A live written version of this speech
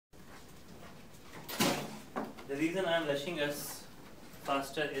reason I'm rushing us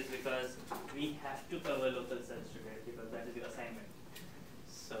faster is because we have to cover local search today because that is your assignment.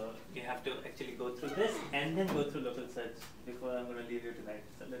 So you have to actually go through this and then go through local search before I'm going to leave you tonight.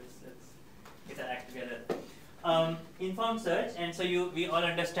 So let's get our act together. Informed search, and so we all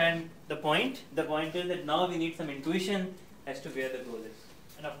understand the point. The point is that now we need some intuition as to where the goal is.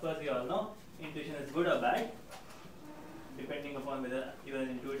 And of course we all know intuition is good or bad, depending upon whether you are an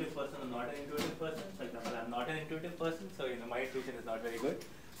intuitive person or not an intuitive person. For example, I'm not an intuitive person, so my intuition is not very good,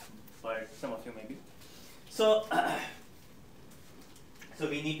 but some of you may be. So, so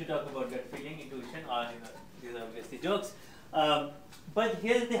we need to talk about gut feeling, intuition, or these are obviously jokes. But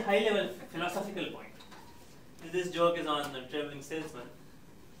here's the high-level philosophical point. This joke is on a traveling salesman.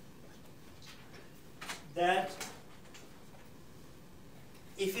 That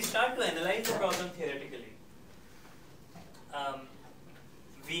if we start to analyze the problem theoretically,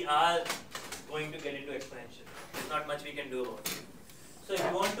 we are going to get into exponential. There's not much we can do about it. So if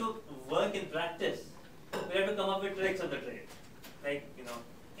you want to work in practice, we have to come up with tricks of the trade. Like,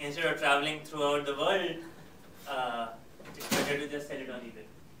 instead of traveling throughout the world, it's better to just sell it on eBay.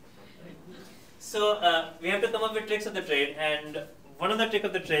 Right? So we have to come up with tricks of the trade, and one of the tricks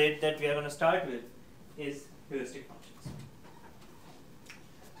of the trade that we are going to start with is heuristic functions.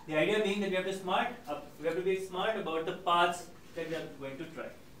 The idea being that we have to be smart about the paths that we are going to try,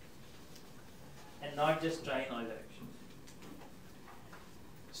 and not just try in all directions.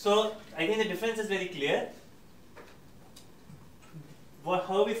 So I think the difference is very clear.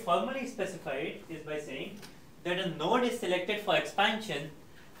 How we formally specify it is by saying that a node is selected for expansion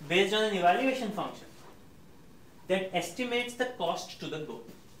based on an evaluation function that estimates the cost to the goal.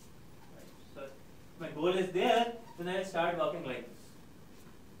 Right. So if my goal is there, then I start walking like this,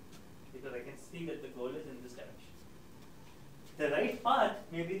 because I can see that the goal is in this direction. The right path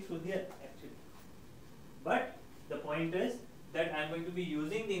may be through here actually, but the point is that I am going to be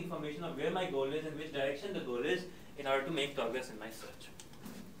using the information of where my goal is and which direction the goal is in order to make progress in my search.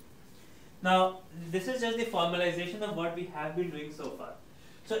 Now, this is just the formalization of what we have been doing so far.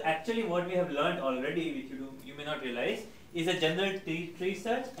 So actually what we have learned already, which you may not realize, is a general tree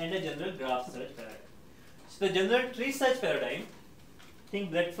search and a general graph search paradigm. So the general tree search paradigm,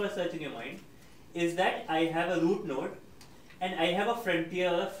 think breadth first search in your mind, is that I have a root node and I have a frontier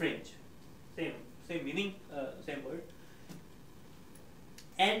or a fringe. Same meaning, same word.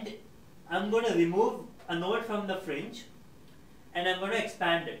 And I'm going to remove a node from the fringe and I'm going to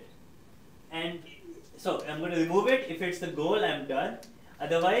expand it. And so I'm going to remove it. If it's the goal, I'm done.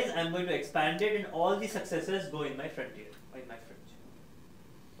 Otherwise, I'm going to expand it and all the successors go in my frontier, or in my fringe.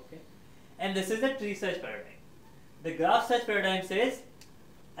 Okay? And this is the tree search paradigm. The graph search paradigm says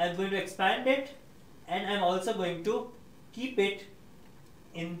I'm going to expand it and I'm also going to keep it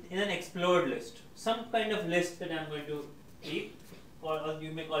in an explored list. Some kind of list that I'm going to keep, or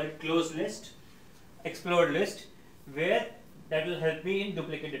you may call it closed list, explored list, where that will help me in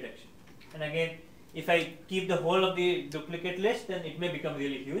duplicate detection. And again, if I keep the whole of the duplicate list, then it may become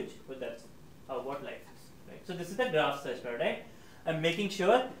really huge, but that's what life is. Right? So this is the graph search paradigm. I'm making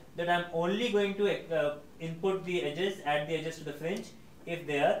sure that I'm only going to input the edges, add the edges to the fringe, if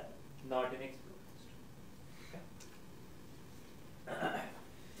they are not in explored list. Okay.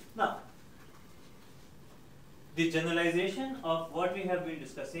 Now, the generalization of what we have been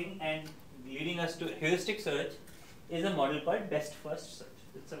discussing and leading us to heuristic search is a model called best first search.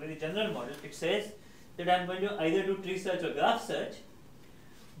 It's a very general model. It says that I'm going to either do tree search or graph search,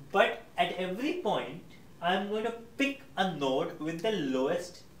 but at every point I'm going to pick a node with the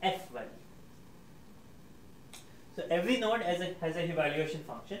lowest f value. So every node has an evaluation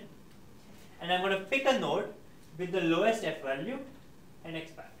function, and I'm going to pick a node with the lowest f value and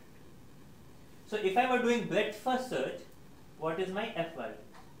expand it. So if I were doing breadth first search, what is my f value?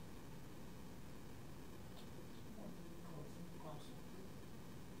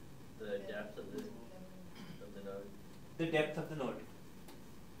 The depth of the node. The depth of the node.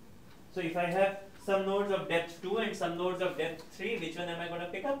 So if I have some nodes of depth 2 and some nodes of depth 3, which one am I going to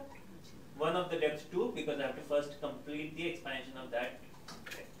pick up? One of the depth 2, because I have to first complete the expansion of that.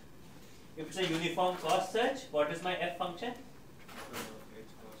 Okay. If it's a uniform cost search, what is my f function?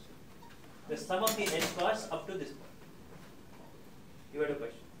 The sum of the edge costs up to this point. You had a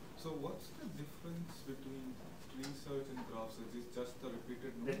question. So what's the difference between tree search and graph search? Is just the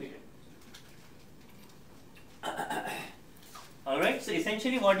repeated nodes? Repeated. Alright, so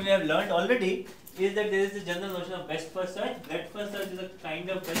essentially what we have learned already is that there is the general notion of best first search. Breadth first search is a kind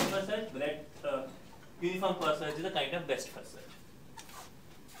of best first search. Uniform first search is a kind of best first search.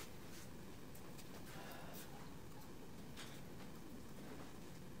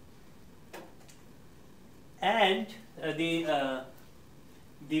 And the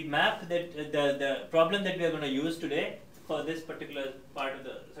map that the problem that we are going to use today for this particular part of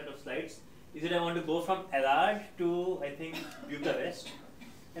the set of slides is that I want to go from Elad to, I think, Bucharest,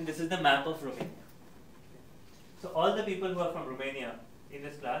 and this is the map of Romania. So all the people who are from Romania in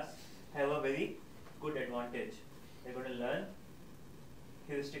this class have a very good advantage. They're going to learn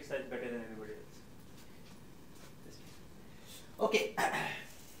heuristic search better than everybody else. Okay.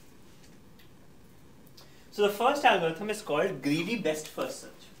 So the first algorithm is called greedy best first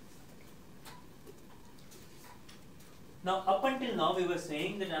search. Now up until now we were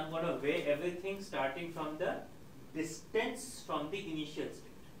saying that I'm going to weigh everything starting from the distance from the initial state.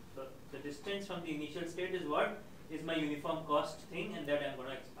 So the distance from the initial state is what? Is my uniform cost thing, and that I'm going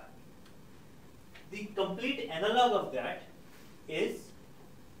to expand. The complete analog of that is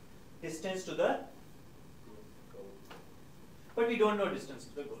distance to the Goal. but we don't know distance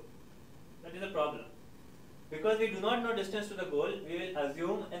to the goal. That is a problem. Because we do not know distance to the goal, we will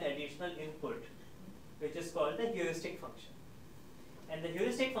assume an additional input, which is called the heuristic function. And the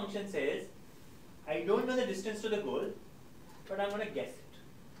heuristic function says, I don't know the distance to the goal, but I'm going to guess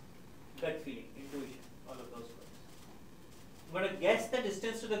it. Gut feeling, intuition, all of those words. I'm going to guess the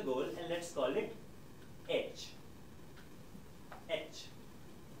distance to the goal, and let's call it H. H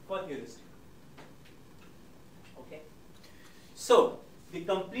for heuristic. Okay. So the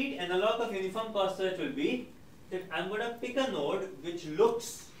complete analog of uniform cost search will be that I'm going to pick a node which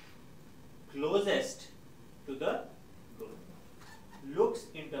looks closest to the goal. Looks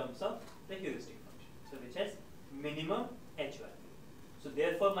in terms of the heuristic function. So which has minimum H value. So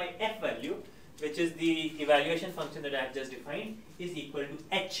therefore my F value, which is the evaluation function that I have just defined, is equal to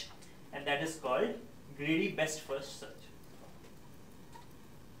H, and that is called greedy best first search.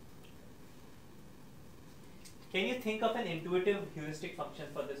 Can you think of an intuitive heuristic function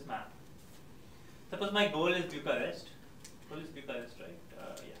for this map? Suppose my goal is Bucharest. Goal is Bucharest, right?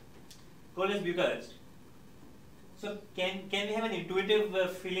 Yeah. Goal is Bucharest. So can we have an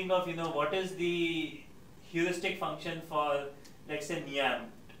intuitive feeling of, you know, what is the heuristic function for, let's say,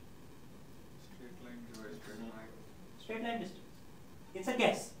 Niam? Straight line divided straight line. Straight line distance. It's a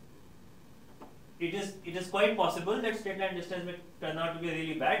guess. It is quite possible that straight line distance may turn out to be a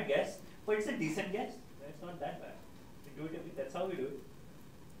really bad guess, but it's a decent guess. It's not that bad. Intuitively, that's how we do it.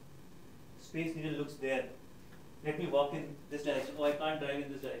 Space needle looks there. Let me walk in this direction. Oh, I can't drive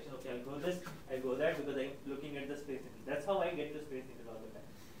in this direction. Okay, I'll go this, I'll go that, because I'm looking at the space needle. That's how I get to space needle all the time.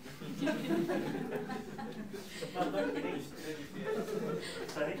 I'm not kidding.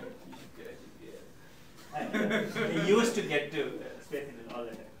 Sorry? I used to get to space needle all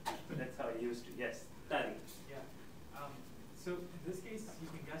the time. That's how I used to. Yes. Tari. Yeah. So in this case, you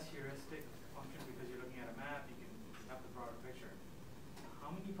can guess heuristic function because you're looking at a map. You can have the broader picture. How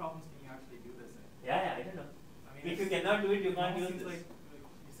many problems can you actually do this in? Yeah, I don't know. I mean, If you cannot do it, you can't use seems this. like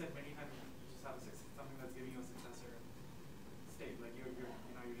you said many times, you just have something that's giving you a successor state. Like you're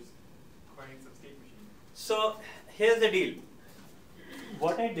just querying some state machine. So here's the deal.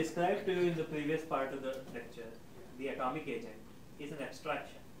 What I described to you in the previous part of the lecture, the atomic agent, is an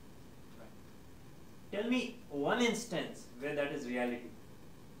abstraction. Tell me one instance where that is reality.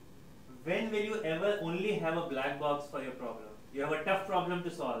 When will you ever only have a black box for your problem? You have a tough problem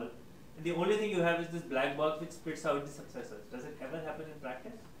to solve, and the only thing you have is this black box which spits out the successors. Does it ever happen in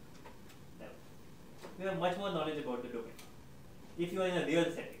practice? Never. You have much more knowledge about the domain. If you are in a real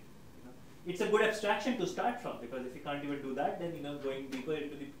setting, it's a good abstraction to start from, because if you can't even do that, then going deeper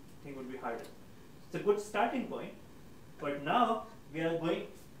into the thing would be harder. It's a good starting point, but now we are going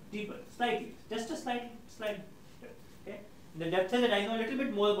deeper, slightly, just a slight depth. Okay? The depth is that I know a little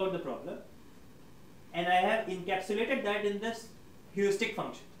bit more about the problem, and I have encapsulated that in this heuristic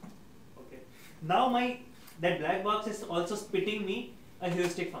function. Okay. Now that black box is also spitting me a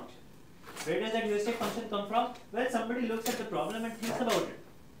heuristic function. Where does that heuristic function come from? Well, somebody looks at the problem and thinks about it.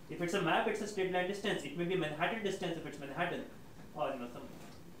 If it's a map, it's a straight line distance. It may be Manhattan distance if it's Manhattan, or some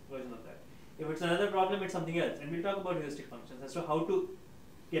version of that. If it's another problem, it's something else. And we'll talk about heuristic functions as to how to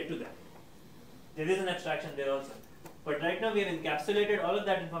get to that. There is an abstraction there also. But right now we have encapsulated all of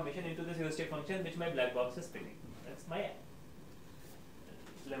that information into this heuristic function which my black box is spinning. That's my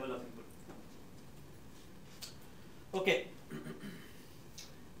level of input. Okay.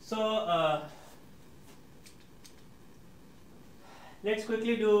 So let's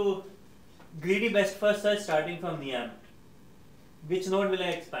quickly do greedy best first search starting from Niam. Which node will I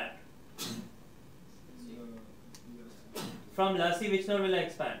expand? From Lassi, which node will I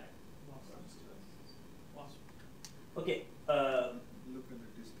expand? Okay. Look at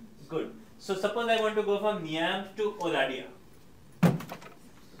the distance. Good. So suppose I want to go from Niam to Oladia.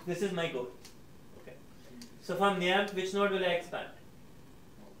 This is my goal. Okay. So from Nyamp, which node will I expand?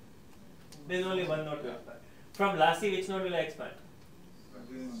 There is only one node to expand. From Lassi, which node will I expand?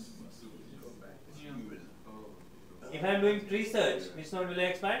 If I am doing tree search, which node will I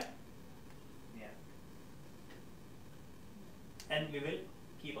expand? Yeah. And we will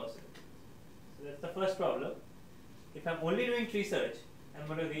keep oscillating. So that's the first problem. If I'm only doing tree search, I'm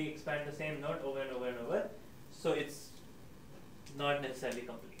going to re-expand the same node over and over and over. So it's not necessarily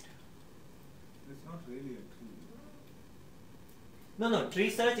complete. It's not really a tree. No, tree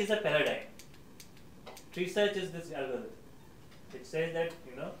search is a paradigm. Tree search is this algorithm. It says that,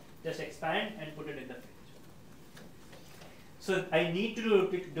 just expand and put it in the fridge. So I need to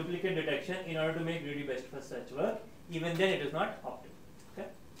do duplicate detection in order to make greedy best first search work. Even then it is not optimal. Okay?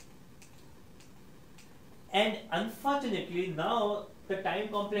 And unfortunately now the time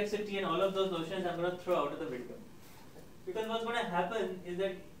complexity and all of those notions I'm going to throw out of the window. Because what's going to happen is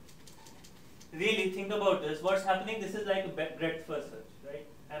that, really think about this, what's happening, this is like a breadth first search, right?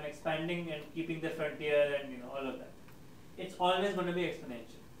 I'm expanding and keeping the frontier and all of that. It's always going to be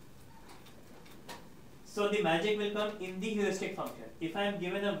exponential. So the magic will come in the heuristic function. If I am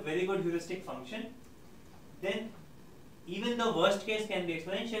given a very good heuristic function, then even the worst case can be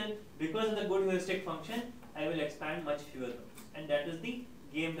exponential. Because of the good heuristic function, I will expand much fewer nodes. And that is the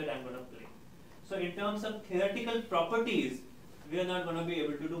game that I'm going to play. So in terms of theoretical properties, we are not going to be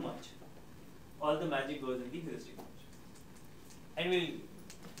able to do much. All the magic goes in the heuristic function. And we'll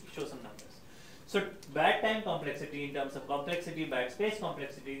show some numbers. So bad time complexity in terms of complexity, bad space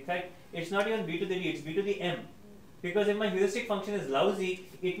complexity, in fact, it's not even B to the D, it's B to the M. Because if my heuristic function is lousy,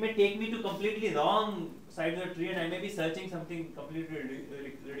 it may take me to completely wrong side of the tree and I may be searching something completely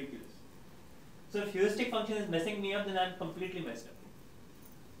ridiculous. So if heuristic function is messing me up, then I'm completely messed up.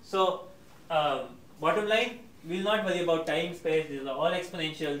 So bottom line, we'll not worry about time, space, these are all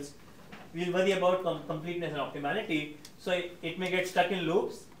exponentials. We'll worry about completeness and optimality. So it may get stuck in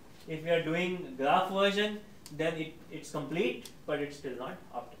loops. If we are doing graph version, then it's complete, but it's still not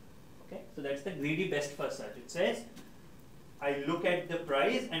optimal. Okay, so that's the greedy best first search. It says, I look at the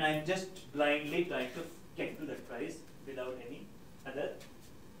price and I'm just blindly trying to get to that price without any other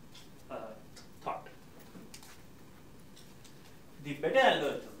thought. The better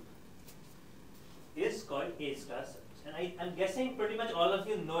algorithm is called A star search. And I'm guessing pretty much all of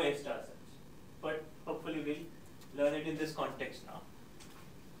you know A star search, but hopefully we'll learn it in this context now.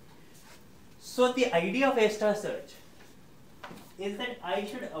 So the idea of A star search is that I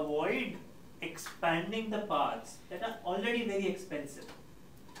should avoid expanding the paths that are already very expensive.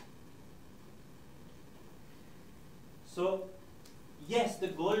 So yes, the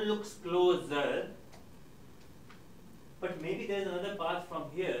goal looks closer, but maybe there's another path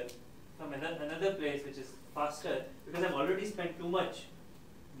from here, from another place which is faster, because I've already spent too much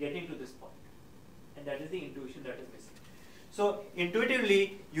getting to this point. And that is the intuition that is missing. So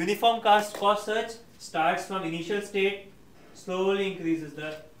intuitively, uniform cost search starts from initial state, slowly increases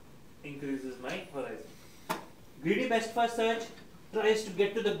my horizon. Greedy best first search tries to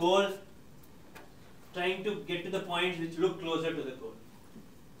get to the goal, trying to get to the points which look closer to the goal.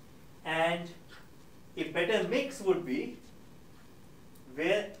 And a better mix would be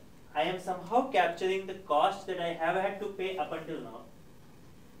where I am somehow capturing the cost that I have had to pay up until now,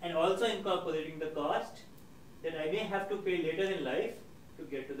 and also incorporating the cost that I may have to pay later in life to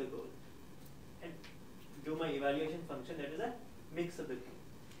get to the goal, and do my evaluation function that is a mix of the two.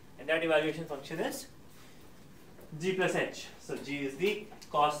 And that evaluation function is G plus H. So G is the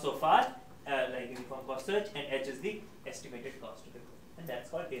cost so far, like uniform cost search, and H is the estimated cost to the goal. And that's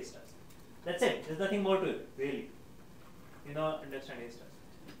called A star search. That's it. There's nothing more to it, really. Understand A star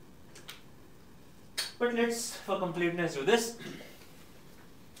search. But let's, for completeness, do this.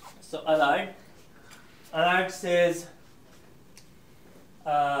 So Allard says,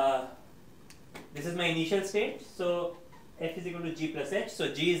 this is my initial state. So F is equal to G plus H. So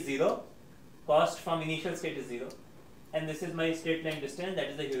G is 0. Cost from initial state is 0. And this is my straight line distance. That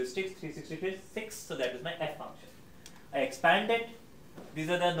is the heuristics, 366. So that is my F function. I expand it. These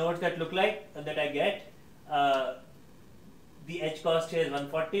are the nodes that look like, that I get. The H cost here is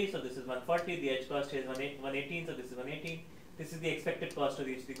 140. So this is 140. The H cost here is 118. So this is 118. This is the expected cost to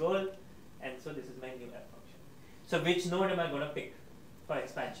reach the goal. And so this is my new F function. So which node am I going to pick for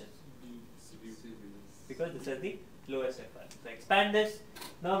expansion? Because this is the lowest F value. So expand this.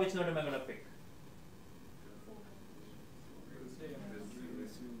 Now which node am I going to pick?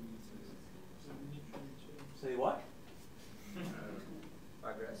 Sorry, what?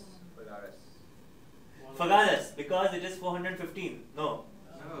 Fagaras, because it is 415. No.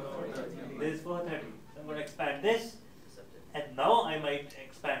 This is 430. So I'm going to expand this. And now I might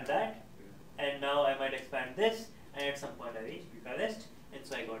expand that. and now I might expand this, and at some point I reach Bucharest, and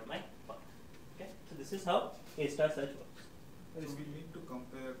so I got my path. Okay, so this is how A star search works. So we need to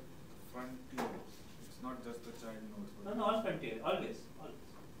compare frontier. It's not just the child nodes. No, no, all frontier, always.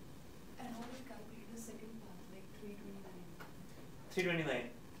 And how do you calculate the second path, like 329? 329.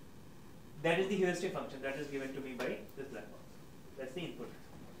 That is the heuristic function that is given to me by this black box. That's the input.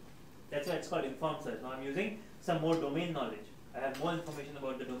 That's why it's called informed search. Now I'm using some more domain knowledge. I have more information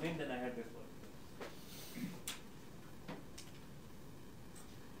about the domain than I had before.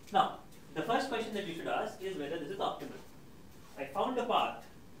 Now, the first question that you should ask is whether this is optimal. I found a path,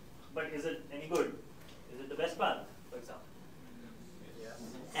 but is it any good? Is it the best path, for example?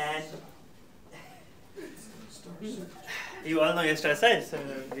 And you all know your star search, so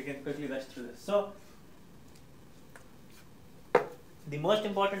we can quickly rush through this. So, the most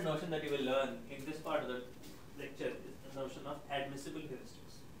important notion that you will learn in this part of the lecture is the notion of admissible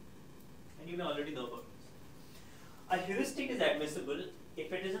heuristics. And you may already know about this. A heuristic is admissible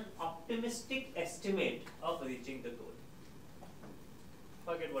if it is an optimistic estimate of reaching the goal.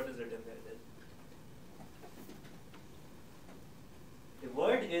 Forget what is written there. The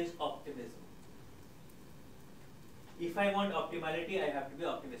word is optimism. If I want optimality, I have to be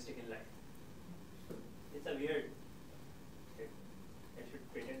optimistic in life. It's a weird. Okay. I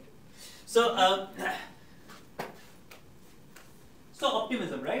should patent it. So, so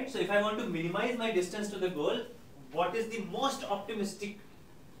optimism, right? So if I want to minimize my distance to the goal, what is the most optimistic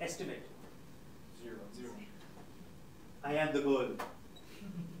estimate? 0. I am the goal.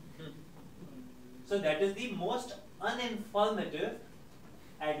 So that is the most uninformative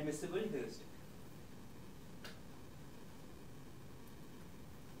admissible heuristic.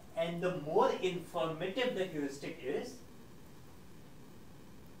 And the more informative the heuristic is,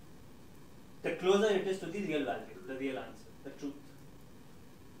 the closer it is to the real value, the real answer, the truth.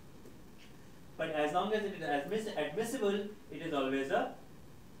 But as long as it is admissible, it is always a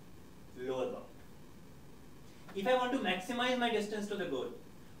lower bound. If I want to maximize my distance to the goal,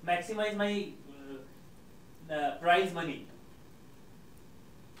 maximize my prize money,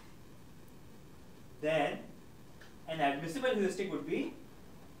 then an admissible heuristic would be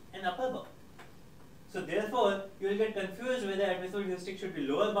an upper bound. So therefore, you will get confused whether admissible heuristic should be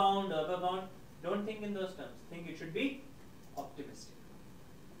lower bound or upper bound. Don't think in those terms. Think it should be optimistic.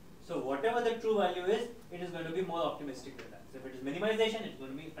 So whatever the true value is, it is going to be more optimistic than that. So if it is minimization, it's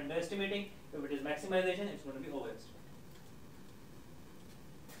going to be underestimating. If it is maximization, it's going to be overestimating.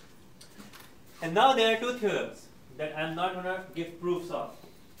 And now there are two theorems that I am not going to give proofs of.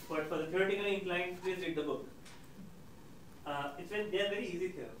 But for the theoretically inclined, please read the book. They are very easy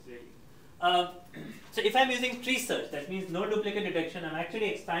theorems, really. So if I am using tree search, that means no duplicate detection, I am actually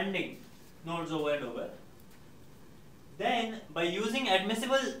expanding nodes over and over. Then by using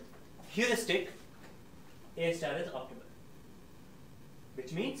admissible heuristic, A star is optimal.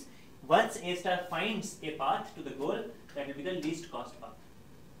 Which means once A star finds a path to the goal, that will be the least cost path.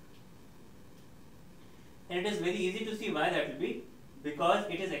 And it is very easy to see why that will be, because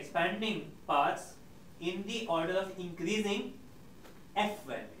it is expanding paths in the order of increasing f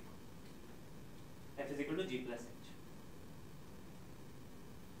value. F is equal to g plus h.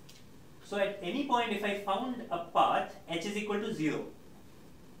 So at any point, if I found a path, h is equal to 0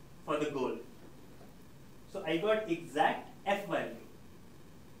 for the goal. So I got exact f value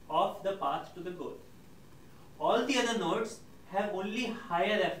of the path to the goal. All the other nodes have only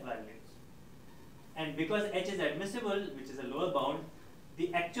higher f values. And because h is admissible, which is a lower bound,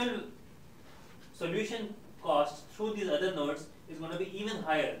 the actual solution cost through these other nodes is going to be even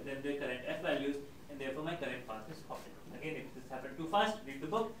higher than their current f values, and therefore my current path is optimal. Again, if this happened too fast, read the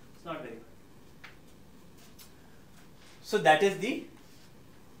book, it's not very hard. So that is the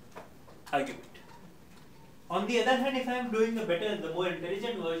argument. On the other hand, if I am doing the more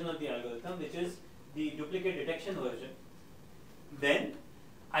intelligent version of the algorithm, which is the duplicate detection version, then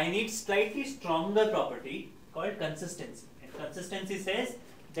I need slightly stronger property called consistency. And consistency says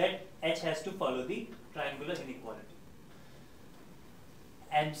that h has to follow the triangular inequality.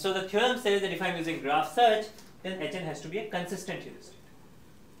 And so the theorem says that if I am using graph search, then Hn has to be a consistent heuristic.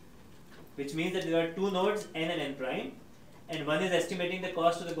 Which means that there are two nodes, n and n prime, and one is estimating the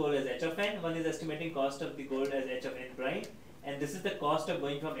cost of the goal as h of n, one is estimating cost of the goal as h of n prime, and this is the cost of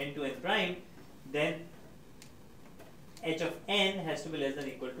going from n to n prime, then h of n has to be less than or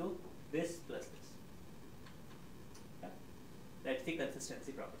equal to this plus this. Yeah? That's the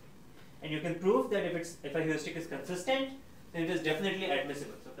consistency property. And you can prove that if a heuristic is consistent, then it is definitely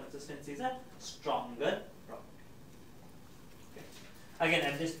admissible. So consistency is a stronger property. Okay.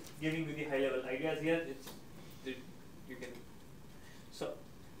 Again, I'm just giving you the high level ideas here. You can. So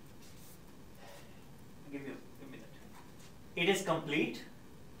it is complete,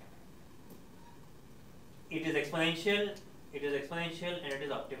 it is exponential, and it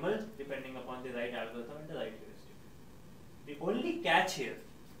is optimal depending upon the right algorithm and the right heuristic. The only catch here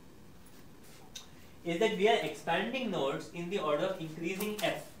is that we are expanding nodes in the order of increasing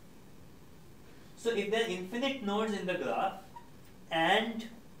f. So if there are infinite nodes in the graph and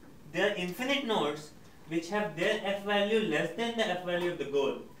there are infinite nodes which have their f value less than the f value of the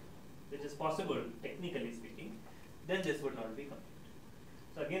goal, which is possible technically speaking, then this would not be complete.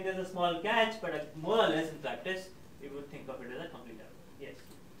 So again, there's a small catch, but more or less in practice, we would think of it as a complete algorithm. Yes.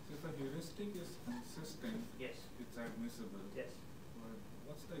 So if a heuristic is consistent, Yes. it's admissible. Yes. But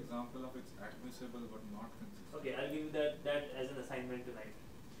what's the example of it's admissible but not consistent? Okay, I'll give you that as an assignment tonight.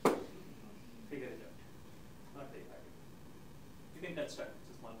 Figure it out. Not very hard. You can construct.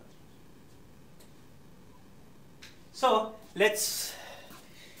 It's a small construction. So let's,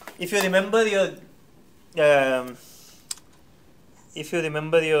 if you remember your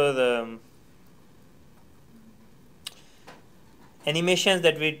animations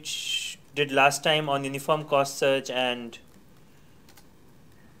that we did last time on uniform cost search and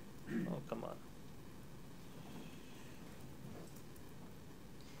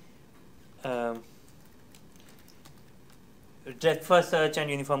breadth first search and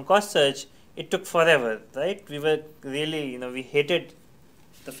uniform cost search, it took forever, right? We were really, we hated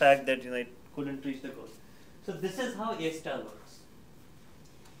the fact that it couldn't reach the goal. So this is how A star works.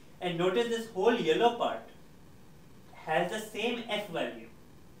 And notice this whole yellow part has the same f value.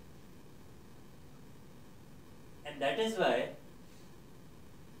 And that is why,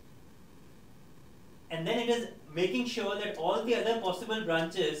 and then it is making sure that all the other possible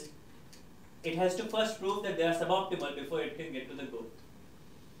branches, it has to first prove that they are suboptimal before it can get to the goal.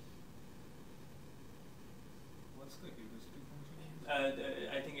 What's the heuristic function?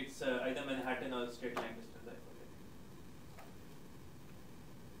 I think it's either Manhattan or straight line distance. I forget.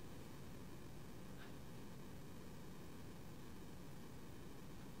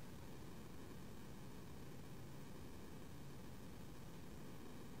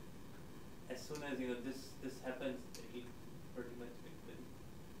 As soon as this happens, it pretty much will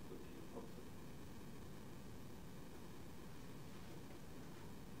quickly, hopefully.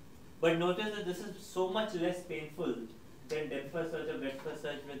 But notice that this is so much less painful than depth first search or breadth first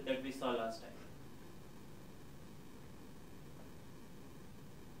search that we saw last time.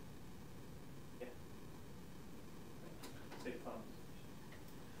 Yeah. Straightforward.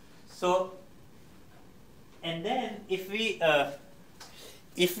 So, and then if we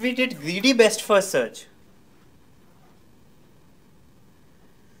did greedy best first search,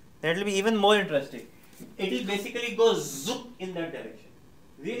 that will be even more interesting. It will basically go zoop in that direction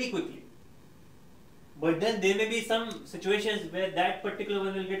really quickly. But then there may be some situations where that particular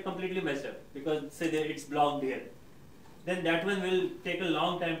one will get completely messed up because say that it's blocked here. Then that one will take a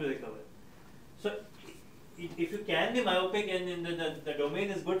long time to recover. So if you can be myopic and the domain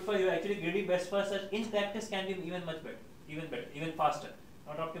is good for you, actually greedy best first search in practice can be even much better, even faster.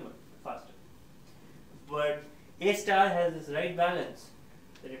 Not optimal, faster. But A star has this right balance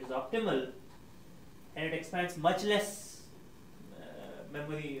that it is optimal and it expands much less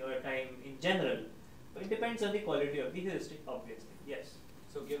memory or time in general. But it depends on the quality of the heuristic, obviously. Yes.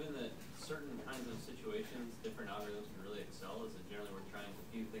 So given that certain kinds of situations, different algorithms can really excel, is it generally we're trying to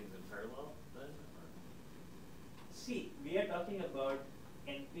view things in parallel then? Or? See, we are talking about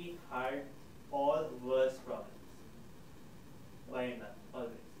NP hard or worse problems. Why not?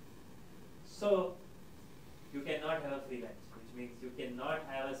 Always. So, you cannot have a free lunch, which means you cannot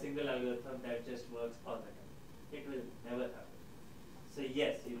have a single algorithm that just works all the time. It will never happen. So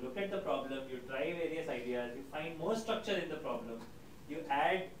yes, you look at the problem, you try various ideas, you find more structure in the problem, you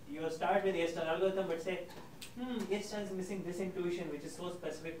start with A star algorithm, but say, A star is missing this intuition which is so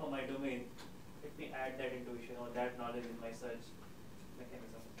specific for my domain. Let me add that intuition or that knowledge in my search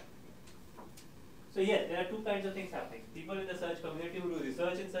mechanism. So yes, there are two kinds of things happening. People in the search community who do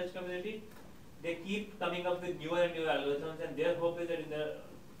research in search community, they keep coming up with newer and newer algorithms, and their hope is that in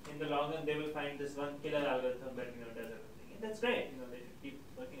the long run they will find this one killer algorithm that does everything. And that's great. They should keep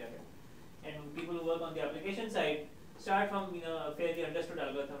working at it. And people who work on the application side start from a fairly understood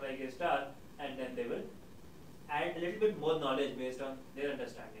algorithm like A star, and then they will add a little bit more knowledge based on their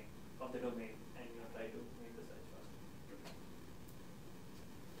understanding of the domain, and try to make the search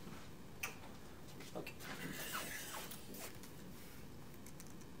faster. Okay.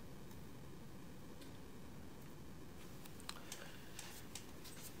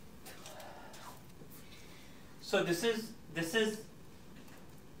 So this is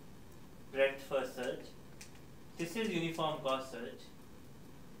breadth first search, this is uniform cost search,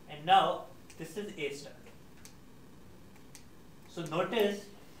 and now this is A star. So notice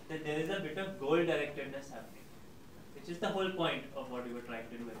that there is a bit of goal directedness happening, which is the whole point of what we were trying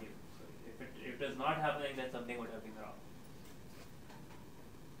to do here. So if it is not happening, then something would have been wrong.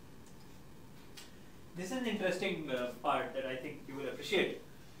 This is an interesting part that I think you will appreciate.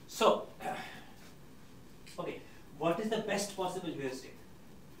 So, okay, what is the best possible heuristic?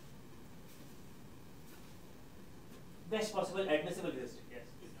 Best possible admissible heuristic, yes.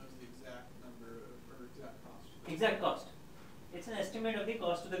 It knows the exact number or exact cost. Exact cost. It's an estimate of the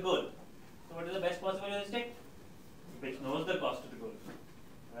cost to the goal. So what is the best possible heuristic? Which knows the cost to the goal,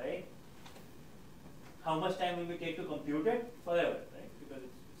 right? How much time will we take to compute it? Forever, right? Because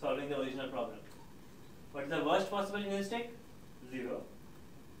it's solving the original problem. What is the worst possible heuristic? 0.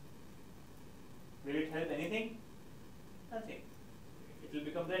 Will it help anything? Nothing. It will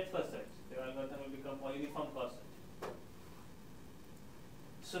become breadth first search. The algorithm will become more uniform cost search.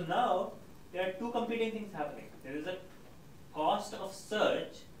 So now there are two competing things happening. There is a cost of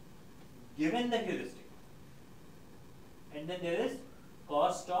search given the heuristic, and then there is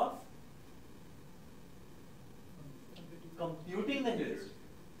cost of computing the heuristic.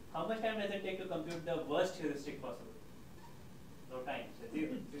 How much time does it take to compute the worst heuristic possible? No time, so 0.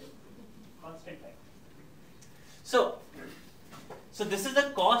 Constant time. So this is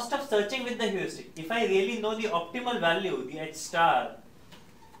the cost of searching with the heuristic. If I really know the optimal value, the H star,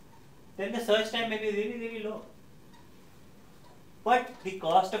 then the search time may be really, really low. But the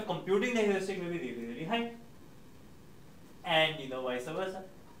cost of computing the heuristic may be really, really high. And vice versa.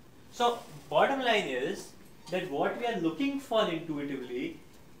 So bottom line is that what we are looking for intuitively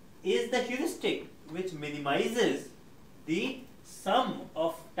is the heuristic which minimizes the sum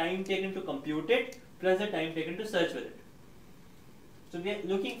of time taken to compute it plus the time taken to search with it. So we are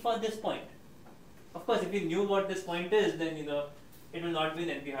looking for this point. Of course, if we knew what this point is, then it will not be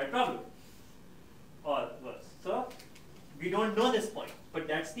an NP-hard problem or worse. So we don't know this point, but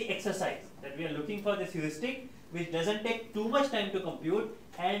that's the exercise, that we are looking for this heuristic which doesn't take too much time to compute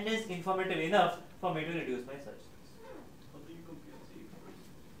and is informative enough for me to reduce my search. How do you compute Z?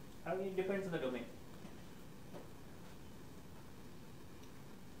 I mean, it depends on the domain.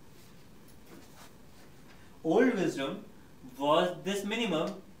 Old wisdom was this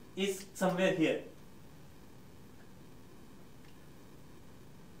minimum is somewhere here.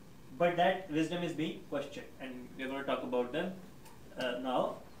 But that wisdom is being questioned, and we're going to talk about them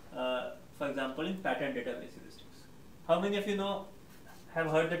now. For example, in pattern database heuristics. How many of you have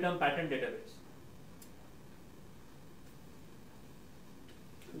heard the term pattern database?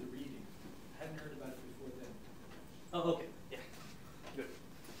 The reading. I hadn't heard about it before then. Oh, okay. Yeah. Good.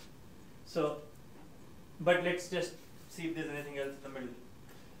 So, but let's just see if there's anything else in the middle.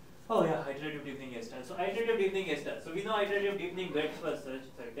 Oh yeah, iterative deepening A star. So iterative deepening A star. So we know iterative deepening depth first search.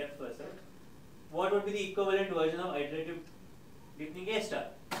 What would be the equivalent version of iterative deepening A star?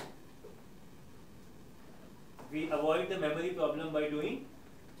 We avoid the memory problem by doing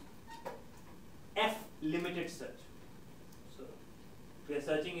F limited search. So we are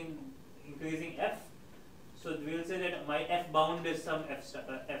searching in increasing F. So we will say that my F bound is some F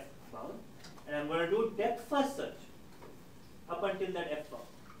bound, and I'm going to do depth first search up until that F bound.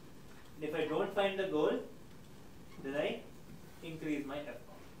 And if I don't find the goal, then I increase my F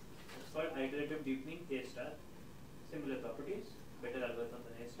bound. It's called iterative deepening A star. Similar properties, better algorithm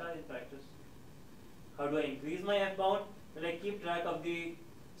than A star in practice. How do I increase my F bound? Well, I keep track of the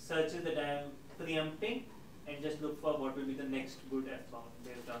searches that I am preempting and just look for what will be the next good F bound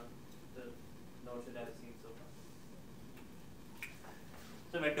based on the nodes that I have seen so far.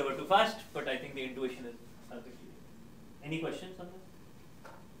 So I went over too fast, but I think the intuition is perfectly clear. Any questions on this?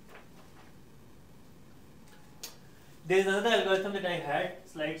 There is another algorithm that I had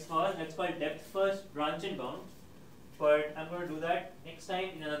slides for, that's called depth first branch and bound, but I'm going to do that next time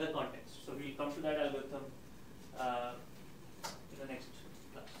in another context. So we'll come to that algorithm in the next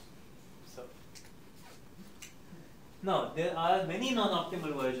class. So now there are many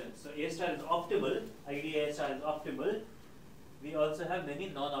non-optimal versions. So A star is optimal, IDA A star is optimal. We also have many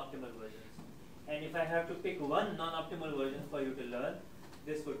non-optimal versions. And if I have to pick one non-optimal version for you to learn,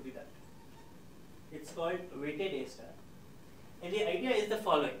 this would be that. It's called weighted A star. And the idea is the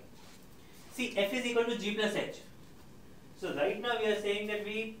following. See, F is equal to G plus H. So right now we are saying that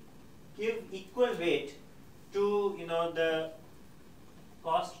we give equal weight to the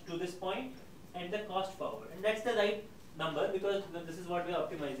cost to this point and the cost forward. And that's the right number because this is what we are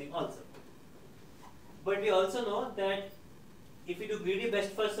optimizing also. But we also know that if we do greedy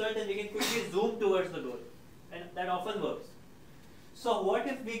best first search, then we can quickly zoom towards the goal. And that often works. So what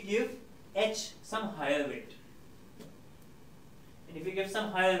if we give H some higher weight? And if we give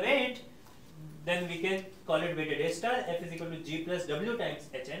some higher weight, then we can call it weighted A star. F is equal to G plus W times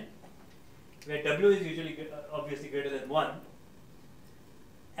Hn, where W is usually obviously greater than 1.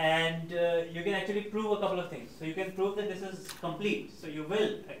 And you can actually prove a couple of things. So you can prove that this is complete. So you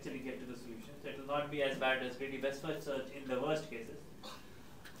will actually get to the solution. So it will not be as bad as really best first search in the worst cases.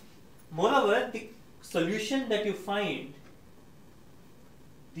 Moreover, the solution that you find,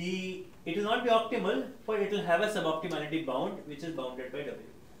 it will not be optimal, but it will have a suboptimality bound which is bounded by W.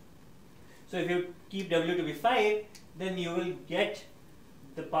 So if you keep W to be 5, then you will get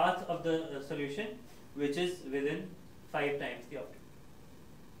the path of the solution which is within 5 times the optimum.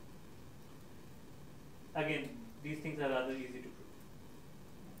 Again, these things are rather easy to prove,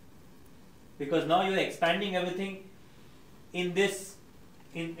 because now you are expanding everything in this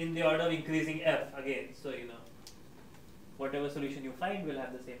in the order of increasing f again. So you know whatever solution you find will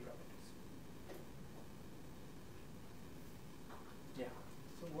have the same properties. Yeah.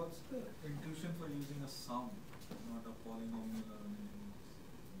 So what's the intuition for using a sum, not a polynomial or anything else?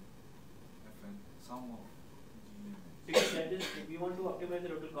 Fn, sum of g and h. Because that is, we want to optimize the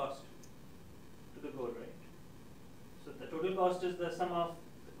total cost to the goal, right? So the total cost is the sum of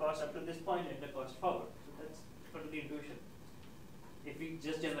the cost up to this point and the cost forward. So that's part of the intuition. If we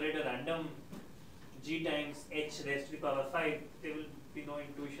just generate a random g times h raised to the power 5, there will be no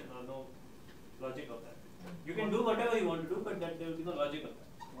intuition or no logic of that. You can do whatever you want to do, but there will be no logic of that.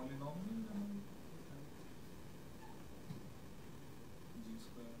 Polynomial g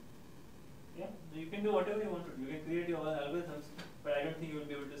square. Yeah, you can do whatever you want to do. You can create your own algorithms, but I don't think you will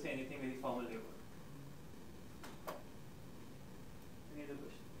be able to say anything very formal about it. Any other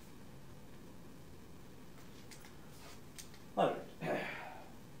question? Alright.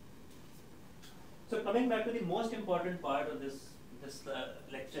 So coming back to the most important part of this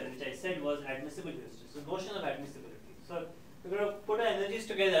lecture, which I said was admissible heuristics, the notion of admissibility. So we're going to put our energies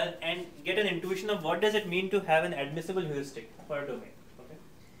together and get an intuition of what does it mean to have an admissible heuristic for a domain. Okay?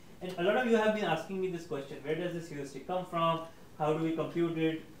 And a lot of you have been asking me this question: where does this heuristic come from? How do we compute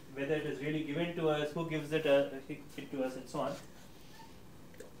it? Whether it is really given to us? Who gives it to us, and so on.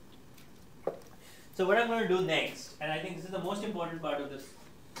 So what I'm going to do next, and I think this is the most important part of this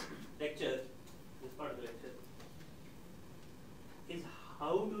lecture, this part of the lecture, is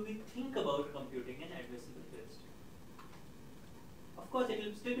how do we think about computing an admissible heuristic? Of course, it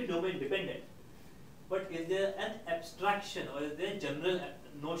will still be domain dependent, but is there an abstraction or is there a general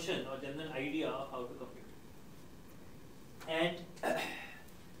notion or general idea of how to compute it?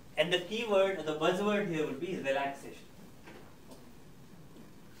 And the keyword, or the buzzword here will be relaxation.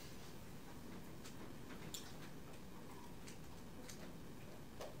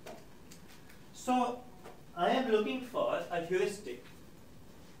 So I am looking for a heuristic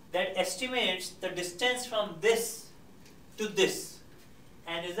that estimates the distance from this to this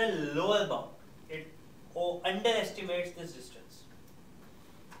and is a lower bound. It underestimates this distance.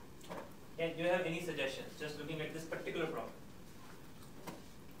 And do you have any suggestions? Just looking at this particular problem.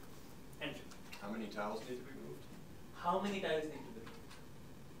 Andrew. How many tiles need to be moved? How many tiles need to be moved?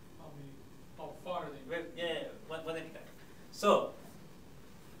 How far are they? Well, yeah, one at a time. So,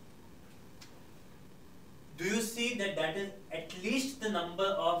 do you see that that is at least the number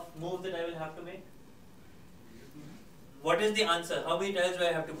of moves that I will have to make? What is the answer? How many tiles do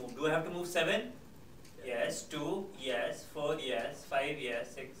I have to move? Do I have to move 7? Yes. 2? Yes. 4? Yes. 5?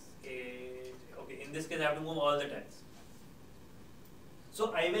 Yes. 6? 8? Okay, in this case I have to move all the tiles.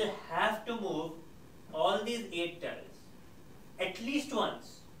 So I will have to move all these 8 tiles at least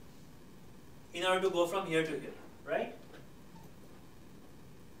once in order to go from here to here, right?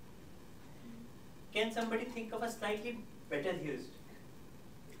 Can somebody think of a slightly better heuristic?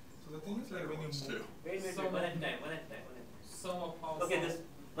 So the thing is, like, when you move, Wait, one at a time. Sum of how Okay, far- this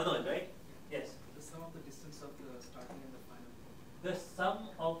Manoj, right? Yes. The sum of the distance of the starting and the final. The sum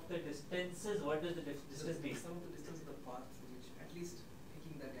of the distances. What does the distance mean? The sum of the distance of the path which at least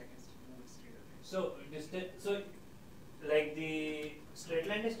thinking that I can move it straight away. So distance. So, like the straight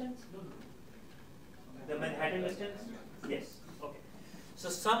line distance, the Manhattan distance. Yes. Okay. So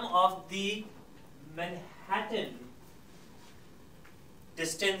sum of the Manhattan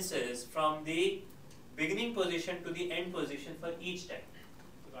distances from the beginning position to the end position for each time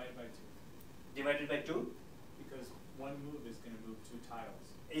Divided by 2. divided by 2. Because one move is going to move 2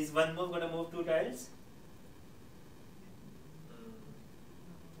 tiles. Is one move going to move 2 tiles?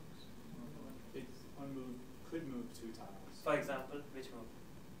 One move could move 2 tiles. For example, which move?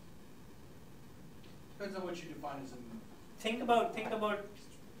 Depends on what you define as a move. Think about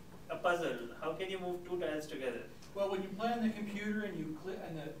a puzzle. How can you move 2 tiles together? Well, when you play on the computer and you click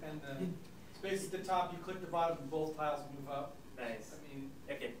and the space at the top, you click the bottom and both tiles move up. Nice. I mean,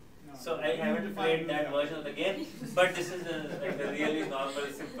 Okay. no. So I haven't played that version of the game, but this is like a really normal,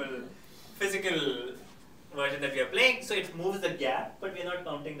 simple, physical version that we are playing. So it moves the gap, but we are not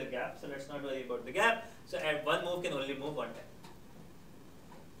counting the gap, so let's not worry about the gap. So at one move can only move one time.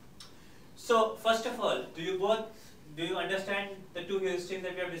 So first of all, do you understand the two heuristics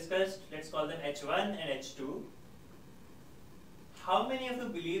that we have discussed? Let's call them H1 and H2. How many of you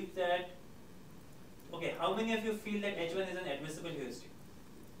believe that, okay, how many of you feel that H1 is an admissible heuristic?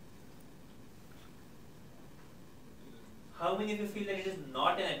 How many of you feel that it is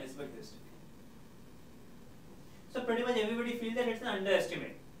not an admissible heuristic? So pretty much everybody feels that it's an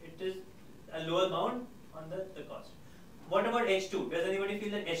underestimate. It is a lower bound on the cost. What about H2? Does anybody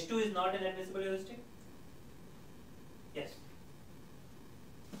feel that H2 is not an admissible heuristic? Yes.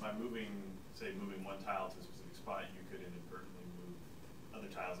 By moving one tile to a specific spot, you could inadvertently move other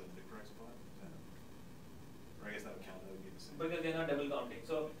tiles into the correct spot? Or I guess that would count, that would be the same. Because they are not double counting.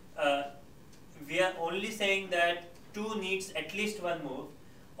 So we are only saying that 2 needs at least one move,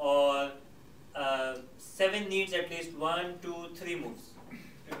 or 7 needs at least 1, 2, 3 moves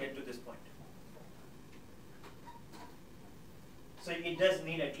to get to this point. So it does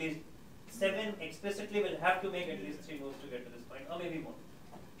need at least 7 explicitly will have to make at least 3 moves to get to this point, or maybe more.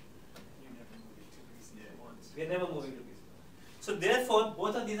 We are never moving 2 pieces. So therefore,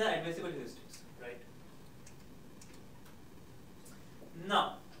 both of these are admissible heuristics, right?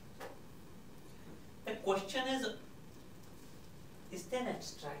 Now, the question is there an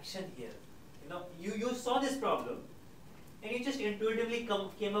abstraction here? You saw this problem, and you just intuitively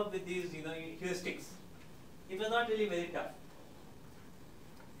came up with these, heuristics. It was not really very tough.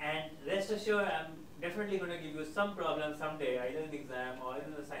 And rest assured, I'm definitely going to give you some problem someday, either in the exam or in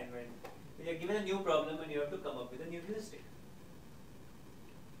an assignment. You're given a new problem and you have to come up with a new heuristic.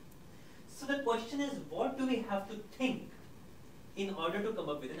 So the question is, what do we have to think in order to come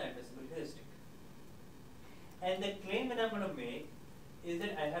up with an admissible heuristic? And the claim that I'm going to make is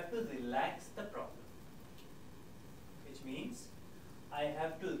that I have to relax the problem, which means I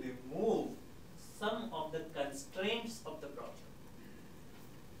have to remove some of the constraints of the problem.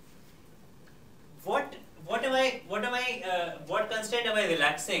 What constraint am I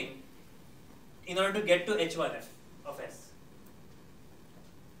relaxing in order to get to H1F of S?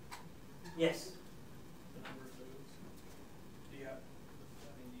 Yes. The number of moves. Yeah.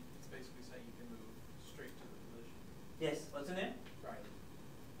 It's basically saying you can move straight to the position. Yes. What's your name?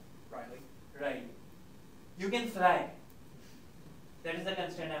 Riley. Riley. You can fly. That is the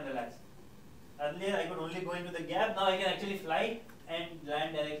constraint I'm relaxing. Earlier I could only go into the gap. Now I can actually fly and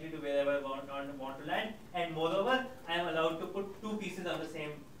land directly to wherever I want to land. And moreover, I am allowed to put 2 pieces on the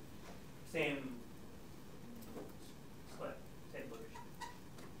same square, same position.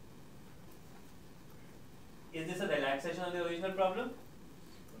 Is this a relaxation of the original problem?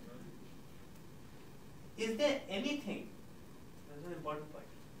 Is there anything, that's an important point,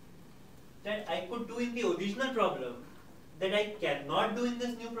 that I could do in the original problem that I cannot do in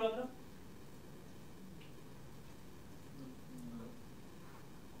this new problem?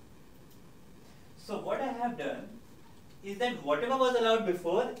 So what I have done is that whatever was allowed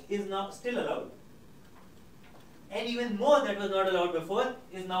before is now still allowed, and even more that was not allowed before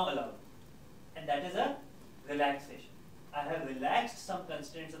is now allowed, and that is a relaxation. I have relaxed some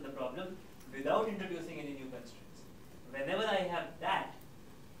constraints of the problem without introducing any new constraints. Whenever I have that,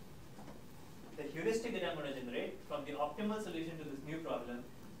 the heuristic that I'm going to generate from the optimal solution to this new problem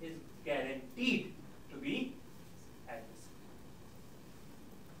is guaranteed to be admissible.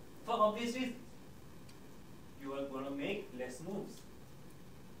 For obvious reasons. You are going to make less moves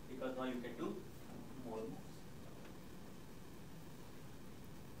because now you can do more moves.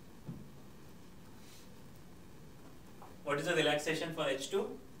 What is the relaxation for H2? You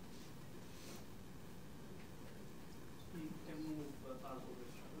can move tiles over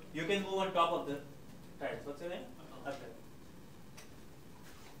each other. You can move on top of the tiles. What's your name? Okay.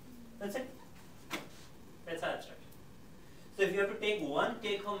 That's it. That's our abstraction. So if you have to take one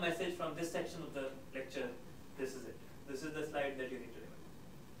take-home message from this section of the lecture, this is it. This is the slide that you need to remember.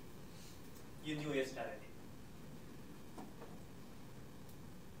 You knew yesterday.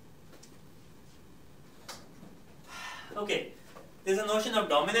 Okay, there's a notion of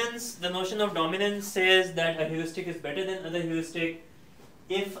dominance. The notion of dominance says that a heuristic is better than other heuristic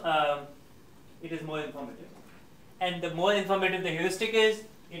if it is more informative. And the more informative the heuristic is,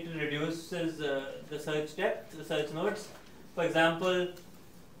 it reduces the search depth, the search nodes. For example,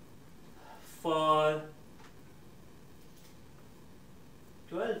 for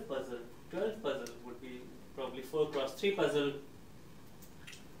 12 puzzle would be probably 4x3 puzzle.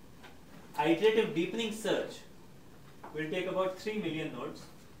 Iterative deepening search will take about 3 million nodes,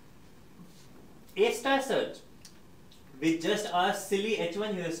 A star search with just our silly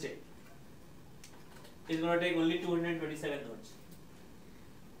H1 heuristic is going to take only 227 nodes.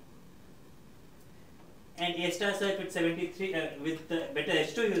 And A star search with 73 with the better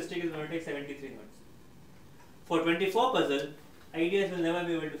H2 heuristic is going to take 73 nodes. For 24 puzzle, ideas will never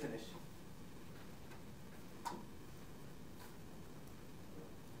be able to finish.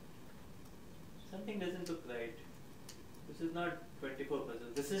 Something doesn't look right. This is not 24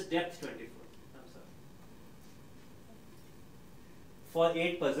 puzzle. This is depth 24. I'm sorry. For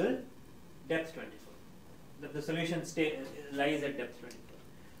 8 puzzle, depth 24. The solution lies at depth 24.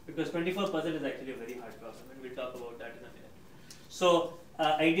 Because 24 puzzle is actually a very hard problem, and we'll talk about that in a minute. So,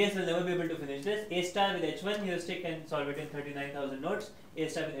 ideas will never be able to finish this. A star with H1 heuristic can solve it in 39,000 nodes. A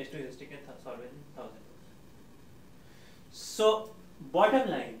star with H2 heuristic can solve it in 1,000 nodes. So, bottom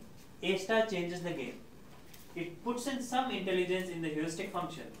line, A star changes the game. It puts in some intelligence in the heuristic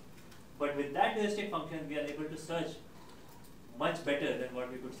function, but with that heuristic function, we are able to search much better than what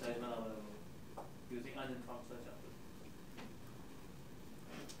we could search using uninformed search algorithm.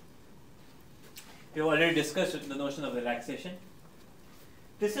 We have already discussed the notion of relaxation.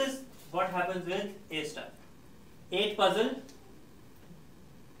 This is what happens with A star. 8 puzzle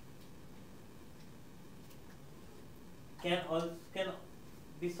can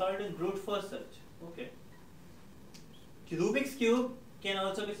be solved in brute force search. Okay. Rubik's cube can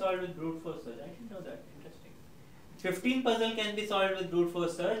also be solved with brute force search. I didn't know that. Interesting. 15 puzzle can be solved with brute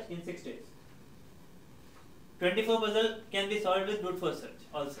force search in 6 days. 24 puzzle can be solved with brute force search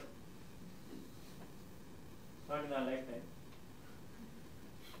also. Not in our lifetime.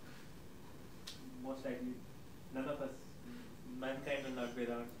 Most likely, none of us, mankind will not be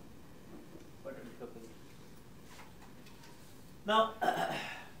around. What a couple. Now,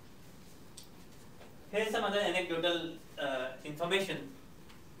 here's some other anecdotal information.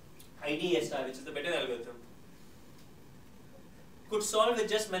 IDA star, which is the better algorithm, could solve with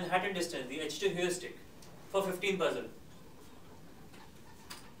just Manhattan distance, the H2 heuristic, for 15 puzzle.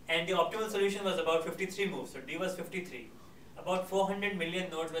 And the optimal solution was about 53 moves, so D was 53. About 400 million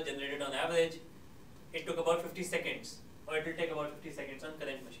nodes were generated on average. It took about 50 seconds, or it will take about 50 seconds on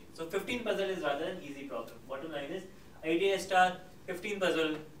current machine. So 15 puzzle is rather an easy problem. Bottom line is, IDA star, 15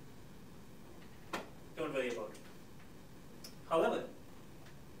 puzzle, don't worry about it. However,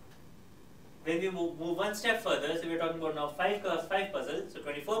 when we move one step further, so we're talking about now 5 cross 5 puzzle, so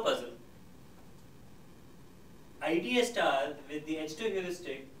 24 puzzle, IDA star with the H2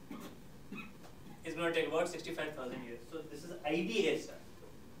 heuristic is going to take about 65,000 years. So this is IDA star.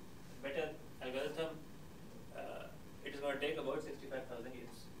 Better algorithm, it is going to take about 65,000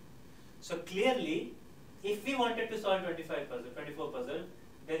 years. So clearly, if we wanted to solve 24 puzzle,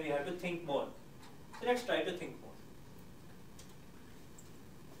 then we have to think more. So let's try to think more.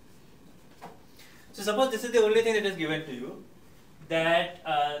 So suppose this is the only thing that is given to you, that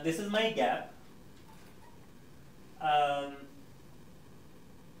this is my gap.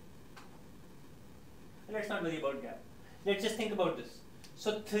 Let's not worry about gap. Let's just think about this.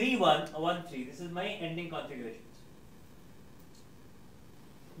 So 3, 1, 1, 3. This is my ending configurations.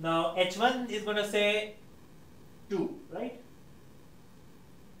 Now H1 is going to say 2, right?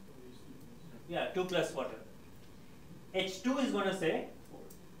 Yeah, 2 plus whatever. H2 is going to say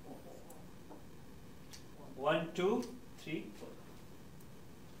 1, 2, 3, 4.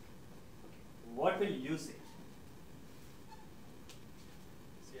 What will you say?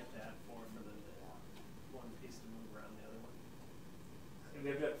 So you have to add 4 for the one piece to move around the other one. We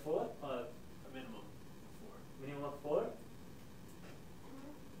have to add 4 or A minimum of 4. minimum of 4? To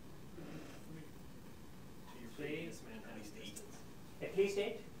your 3, previous Manhattan distance. at least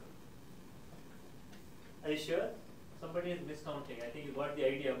 8? Are you sure? Somebody is miscounting. I think you got the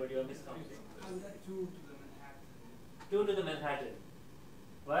idea, but you are miscounting. 2 to the Manhattan. 2 to the Manhattan.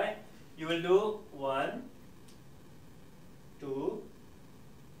 Why? You will do 1, 2,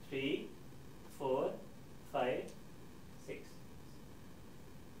 3, 4, 5, 6.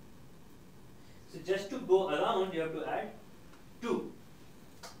 So just to go around, you have to add 2.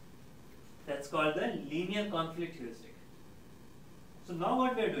 That's called the linear conflict heuristic. So now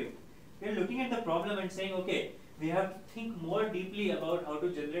what we are doing? We are looking at the problem and saying, okay, we have to think more deeply about how to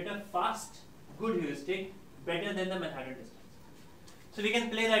generate a fast, good heuristic better than the Manhattan distance. So we can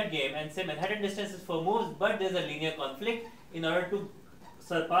play that game and say Manhattan distance is 4 moves, but there is a linear conflict. In order to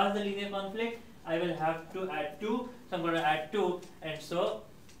surpass the linear conflict, I will have to add 2. So I'm going to add 2, and so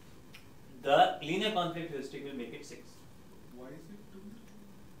the linear conflict heuristic will make it 6. Why is it 2?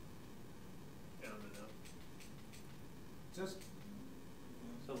 I don't know. Just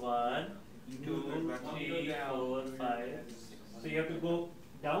So 1, 2, 3, 4, 5. So you have to go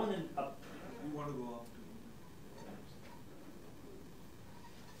down and up. you want to go after?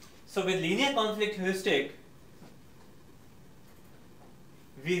 So with linear conflict heuristic,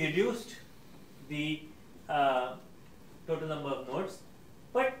 we reduced the total number of nodes,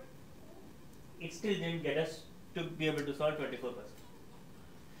 but it still didn't get us to be able to solve 24 puzzles.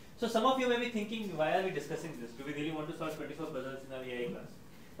 So some of you may be thinking, why are we discussing this? Do we really want to solve 24 puzzles in our AI class?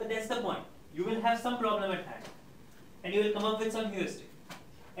 But that's the point. You will have some problem at hand, and you will come up with some heuristic,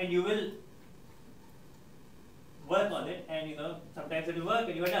 and you will work on it, and sometimes it will work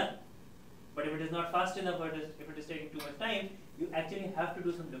and you are done. But if it is not fast enough, or if it is taking too much time, you actually have to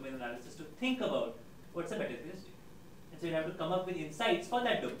do some domain analysis to think about what's a better heuristic. And so you have to come up with insights for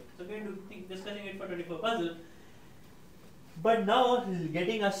that domain. So we are discussing it for 24 puzzle, but now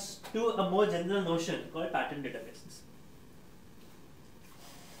getting us to a more general notion called pattern databases.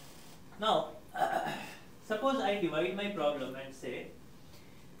 Now, suppose I divide my problem and say,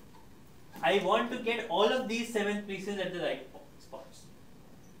 I want to get all of these 7 pieces at the right spots.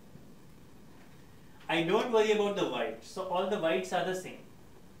 I don't worry about the whites, so all the whites are the same.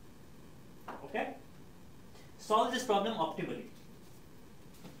 Okay? Solve this problem optimally.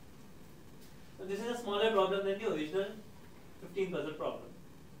 So this is a smaller problem than the original 15 puzzle problem.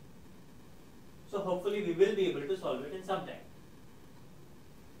 So hopefully we will be able to solve it in some time.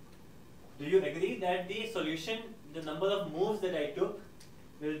 Do you agree that the solution, the number of moves that I took,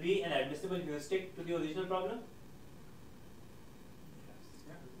 will be an admissible heuristic to the original problem?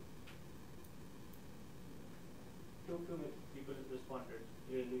 Too few people responded.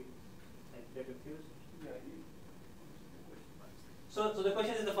 Really, they're confused. So the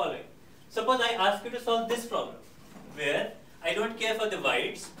question is the following. Suppose I ask you to solve this problem, where I don't care for the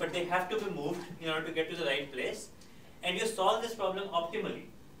whites, but they have to be moved in order to get to the right place, and you solve this problem optimally,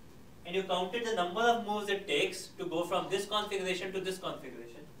 and you counted the number of moves it takes to go from this configuration to this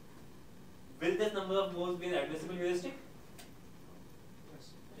configuration. Will this number of moves be an admissible heuristic?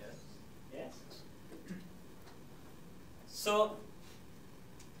 Yes. Yes. So,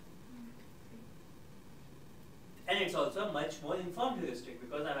 and it's also a much more informed heuristic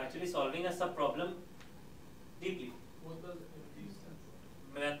because I'm actually solving a sub-problem deeply. What does MD stand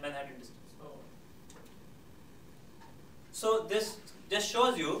for? Manhattan distance. Oh. So this just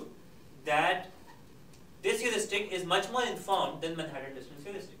shows you that this heuristic is much more informed than Manhattan distance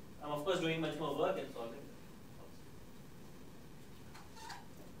heuristic. I'm of course doing much more work in solving it.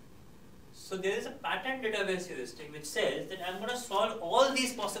 So there is a pattern database heuristic which says that I'm going to solve all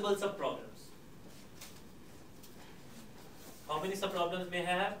these possible sub-problems. How many sub-problems may I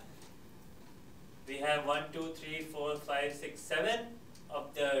have? We have 1, 2, 3, 4, 5, 6, 7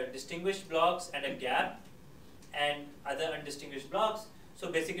 of the distinguished blocks and a gap and other undistinguished blocks.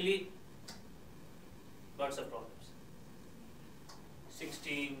 So basically, lots of problems.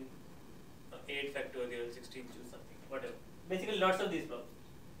 16, 8 factorial, 16 choose something, whatever. Basically lots of these problems.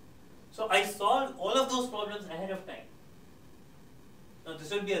 So I solve all of those problems ahead of time. Now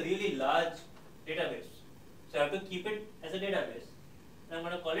this will be a really large database. So I have to keep it as a database. And I'm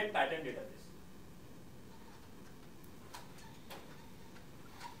going to call it pattern database.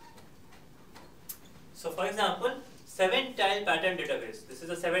 So for example, 7-tile pattern database. This is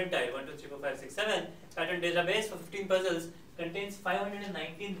a 7-tile, 1, 2, 3, 4, 5, 6, 7 pattern database for 15 puzzles contains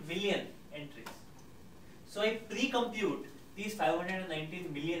 519 million entries. So I pre-compute these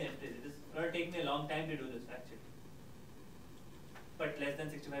 519 million entries. It is going to take me a long time to do this actually, but less than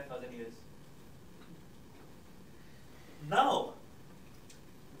 65,000 years. Now,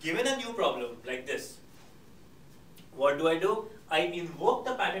 given a new problem like this, what do? I invoke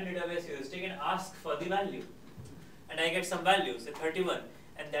the pattern database heuristic and ask for the value. And I get some value, say 31,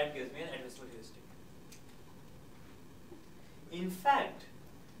 and that gives me an admissible heuristic. In fact,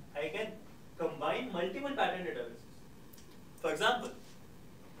 I can combine multiple pattern databases. For example,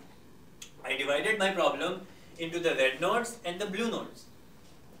 I divided my problem into the red nodes and the blue nodes.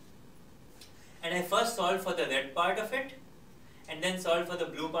 And I first solved for the red part of it, and then solved for the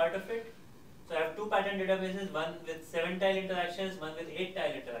blue part of it. So I have 2 pattern databases, one with 7-tile interactions, one with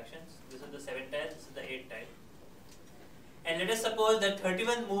 8-tile interactions. This is the 7-tile, this is the 8-tile. And let us suppose that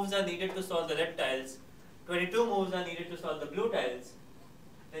 31 moves are needed to solve the red tiles, 22 moves are needed to solve the blue tiles.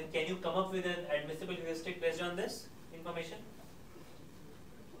 Then can you come up with an admissible heuristic based on this information?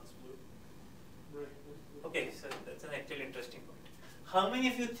 Okay, so that's an actually interesting point. How many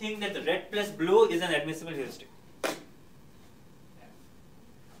of you think that the red plus blue is an admissible heuristic?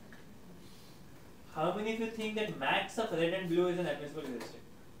 How many of you think that max of red and blue is an admissible heuristic?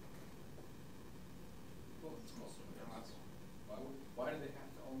 Why do they have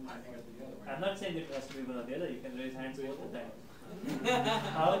to only one or the other? I'm not saying that it has to be one or the other. You can raise hands both the time.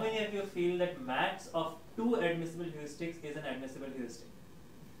 How many of you feel that max of 2 admissible heuristics is an admissible heuristic?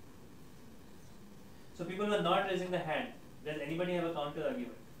 So people who are not raising the hand, does anybody have a counter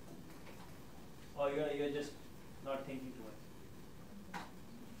argument? Or you're just not thinking too much?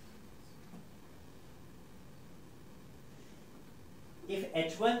 If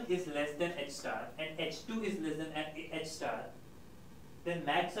H1 is less than H star and H2 is less than H star, then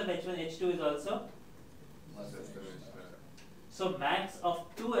max of H1, H2 is also? So max of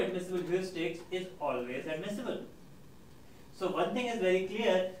 2 admissible heuristics is always admissible. So one thing is very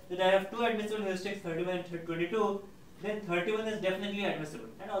clear, that I have 2 admissible heuristics, 31 and 22, then 31 is definitely admissible,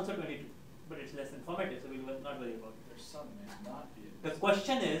 and also 22. But it's less informative, so we will not worry about it. There's some may not be. The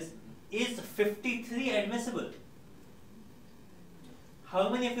question is 53 admissible? How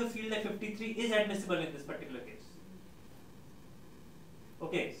many of you feel that 53 is admissible in this particular case?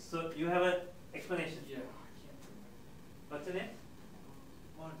 Okay, so you have an explanation. Yeah. What's your name?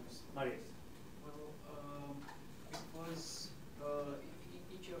 Marius. Marius. Well, because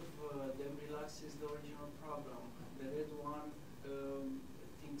each of them relaxes the original problem. The red one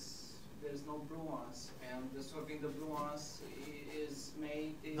thinks there's no blue ones, and solving the blue ones is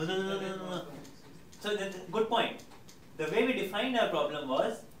made. No. So that's a good point. The way we defined our problem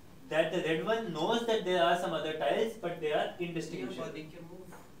was that the red one knows that there are some other tiles, but they are indistinguishable. Yeah, but they can move.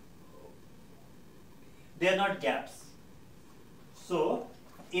 They are not gaps. So,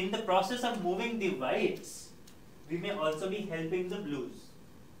 in the process of moving the whites, we may also be helping the blues.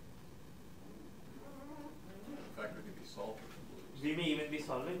 In fact, we could be solving the blues. We may even be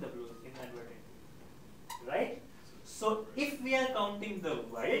solving the blues inadvertently. Right? So, if we are counting the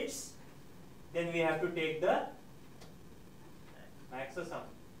whites, then we have to take the max or sum.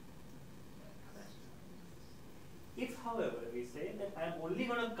 If, however, we say that I am only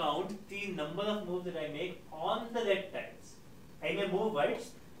going to count the number of moves that I make on the red tiles, I may move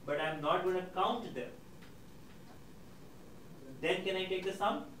whites, but I am not going to count them. Then can I take the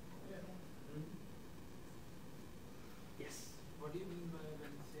sum? Yes. What do you mean by when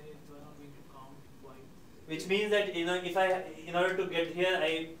you say we're not going to count white? Which means that if I, in order to get here,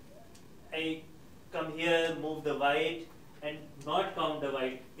 I come here, move the white, and not count the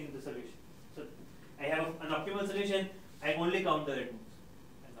white in the solution. So I have an optimal solution. I only count the red moves.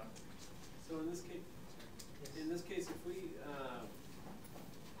 And not. So in this case, if we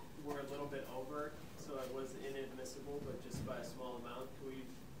were a little bit over, so it was inadmissible, but just by a small amount, could we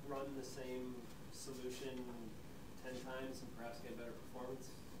run the same solution 10 times and perhaps get better performance?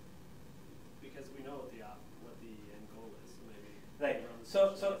 Because we know what the end goal is, so maybe Right. run the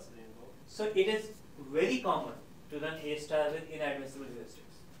So solution against the end goal. So it is very common to run A star with inadmissible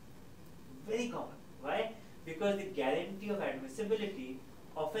heuristics. Very common. Why? Because the guarantee of admissibility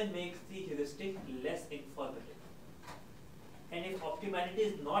often makes the heuristic less informative. And if optimality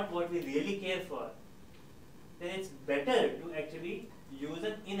is not what we really care for, then it's better to actually use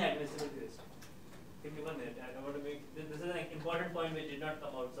an inadmissible heuristic. Give me 1 minute. I want to make this is an important point which did not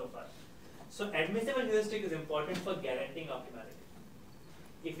come out so far. So admissible heuristic is important for guaranteeing optimality.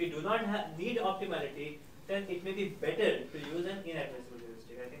 If we do not need optimality, then it may be better to use an inadmissible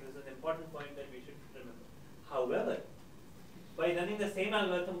heuristic. I think this is an important point that we should remember. However, by running the same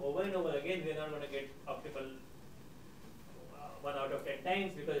algorithm over and over again, we are not going to get optimal 1 out of 10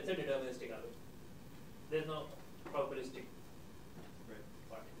 times because it's a deterministic algorithm. There's no probabilistic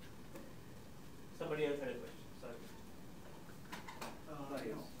part. Somebody else had a question. Sorry. No, I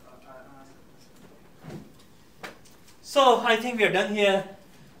asked. So I think we are done here.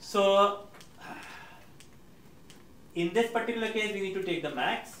 So in this particular case, we need to take the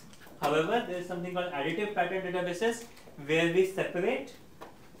max. However, there is something called additive pattern databases where we separate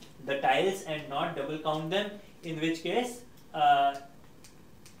the tiles and not double count them. In which case,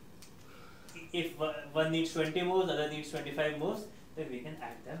 if one needs 20 moves, other needs 25 moves, then we can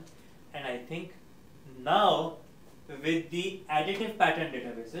add them. And I think now with the additive pattern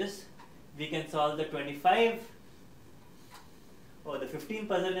databases, we can solve the 25 or the 15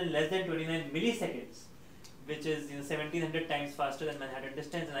 puzzle in less than 29 milliseconds, which is 1700 times faster than Manhattan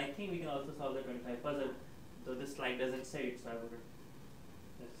distance. And I think we can also solve the 25 puzzle, though this slide doesn't say it, so I wouldn't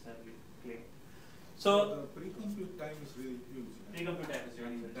necessarily claim. So the pre-compute time is really huge. Right? Pre-compute time is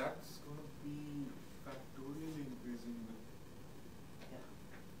really And huge. that's going to be factorially increasing with. Yeah.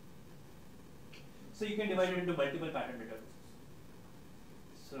 So you can divide it into multiple pattern databases.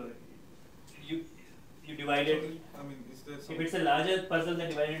 So you divide it. I mean, is there If it's a larger puzzle, then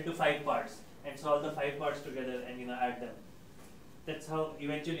divide it into 5 parts and solve the 5 parts together and add them. That's how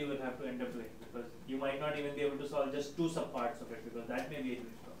eventually you will have to end up doing, because you might not even be able to solve just 2 subparts of it, because that may be a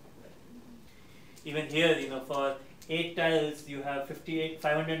huge problem. Right? Even here, for 8 tiles, you have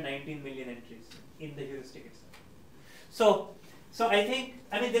 519 million entries in the heuristic itself. So I think,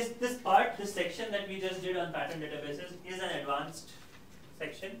 this section that we just did on pattern databases is an advanced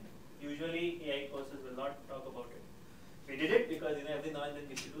section. Usually AI courses will not talk about it. We did it because every now and then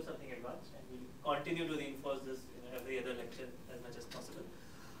we should do something advanced, and we'll continue to reinforce this in every other lecture as much as possible.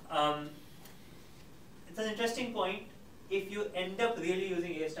 It's an interesting point. If you end up really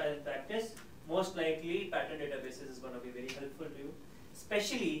using A star in practice, most likely pattern databases is going to be very helpful to you,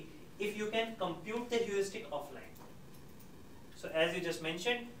 especially if you can compute the heuristic offline. So as you just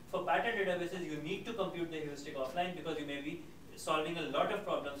mentioned, for pattern databases, you need to compute the heuristic offline because you may be solving a lot of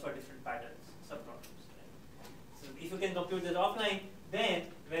problems for different patterns, subproblems. Right? So if you can compute this offline, then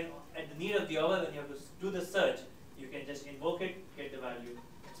when at the need of the hour, when you have to do the search, you can just invoke it, get the value,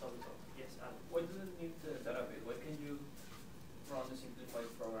 and solve the problem. Yes, Alan. Why does it need the database? Why can't you run a simplified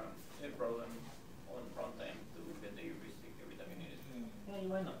problem on runtime to get the heuristic every time you need it? Yeah,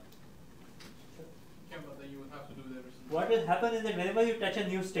 why not? Yeah, but then you would have to do every single. What will happen is that whenever you touch a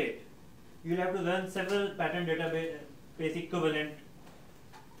new state, you will have to run several pattern database equivalent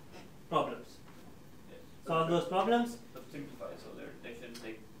problems. Yes. Solve those problems. But simplified, so they shouldn't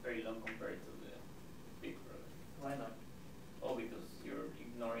take very long compared to the big problem. Why not? Oh, because you're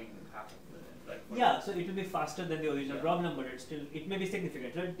ignoring half of the Yeah, so it will be faster than the original Yeah. problem, but it may be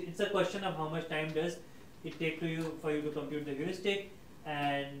significant. So it's a question of how much time does it take for you to compute the heuristic,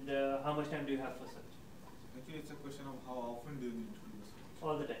 and how much time do you have for search? Actually, it's a question of how often do you need to do the search.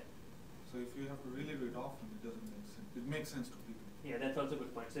 All the time. So if you have to really do it often, it doesn't make sense. It makes sense to people. Yeah, that's also a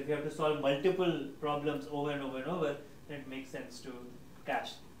good point. So if you have to solve multiple problems over and over and over, then it makes sense to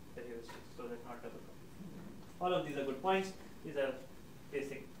cache the heuristics so that not double compute. All of these are good points. These are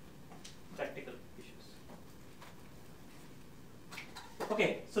basic practical issues.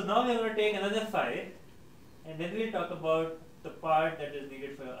 Okay, so now we are going to take another 5, and then we will talk about the part that is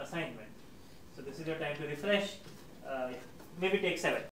needed for your assignment. So this is your time to refresh. Maybe take 7.